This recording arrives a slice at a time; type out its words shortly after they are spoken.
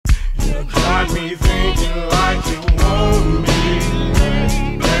got me thinking like you want me,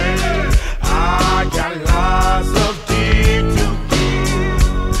 baby. I got lots of deep to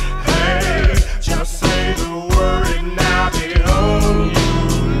give. Hey, just say the word and I'll be on you,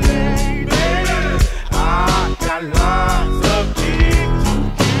 baby. I got lots of deep to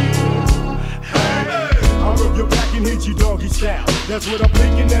give. Hey, I'll rub your back and hit you doggy style. That's what I'm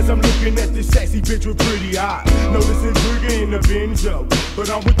thinking as I'm looking at this sexy bitch with pretty eyes. Notice it's Brigger in the Benzo, but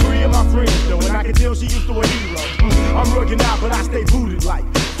I'm with 3 of my friends though, and I can tell she used to a hero. I'm rugging out, but I stay booted like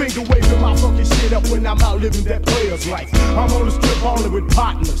finger waving my fucking shit up when I'm out living that player's life. I'm on the strip balling with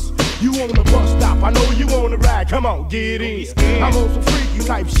partners. You on the bus stop, I know you on the ride, come on, get in. I'm on some freaky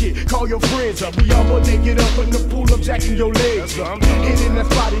type shit, call your friends up. We all but they get up in the pool, I'm jacking your legs up. Hitting that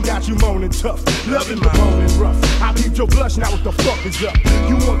spot and got you moaning tough, loving the moaning rough. I peeped your blush, now what the fuck is up?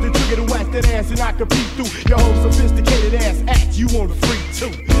 You want the trigger to whack that ass and I can peep through your whole sophisticated ass act, you want a freak too.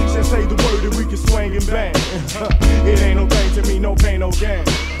 Just say the word and we can swing and bang. It ain't no thing to me, no pain, no gain.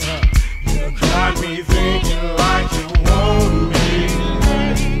 You got me thinking like you want me,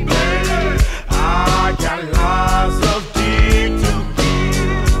 baby. I got lots of deep to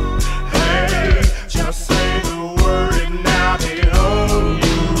give. Hey, just say the word and I'll be on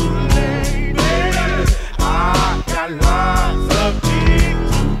you, baby. I got lots of deep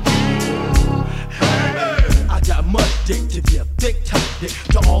to give. Hey, I got much dick to give, thick top dick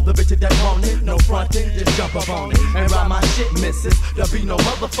to all the bitches that want it. No frontin', just jump up on it and ride my shit, missus. There'll be no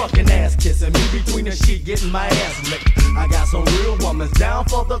motherfucking ass kissing me between the sheet, getting my ass licked. I got some real women down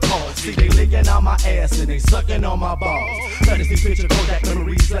for the cause. See, they licking out my ass and they sucking on my balls. Fantasy picture, Kodak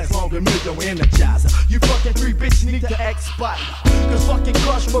memories, last longer, million energizer. You fucking free bitch need to act spotty, cause fucking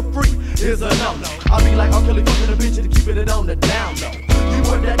crush for free is a no-no. I be like, okay, fucking a bitch to keep it on the down low. You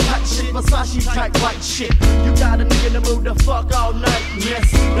wear that tight shit, Versace type white shit. You got a nigga in the mood to fuck all night,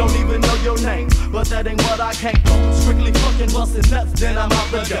 miss. Don't even know your name, but that ain't what I can't go. Strictly fucking bustin' nuts, then I'm out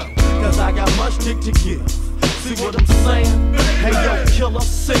the door. Cause I got much dick to give. See what I'm saying? Hey yo, killer,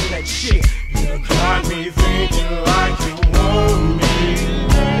 sing that shit. You got me thinking like you want me,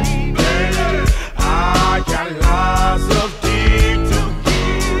 baby. I got lots of deep to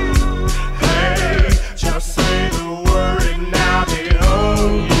give. Hey, just say the word and I'll be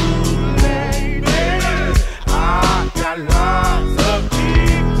on you, baby. I got lots of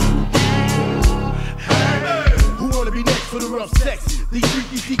deep to give. Hey, who wanna be next for the rough sexy? These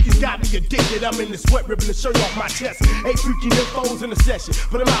freaky deacons got me addicted. I'm in the sweat, ripping the shirt off my chest. 8 freaky nymphos in the session,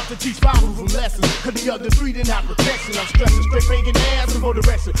 but I'm out to teach 5 of them lessons. Cause the other 3 didn't have protection. I'm stressing, straight banging ass in both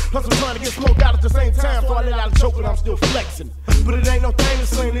directions. Plus I'm trying to get smoked out at the same time, so I let out a choke and I'm still flexing. But it ain't no thing to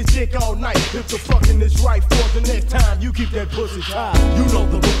sling this dick all night. If the fucking is right for the next time, you keep that pussy tight. You know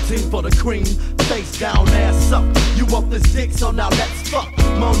the routine for the cream, face down, ass up. You want this dick, so now let's fuck.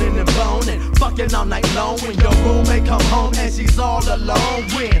 Moaning and boning, fucking all night long. When your roommate come home and she's all alone.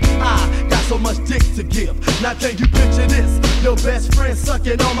 When I got so much dick to give. Now can you picture this? Your best friend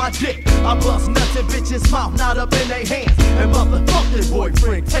sucking on my dick. I bust nuts in bitches' mouth, not up in their hands. And motherfucking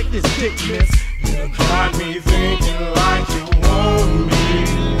boyfriend, take this dick, miss. You got me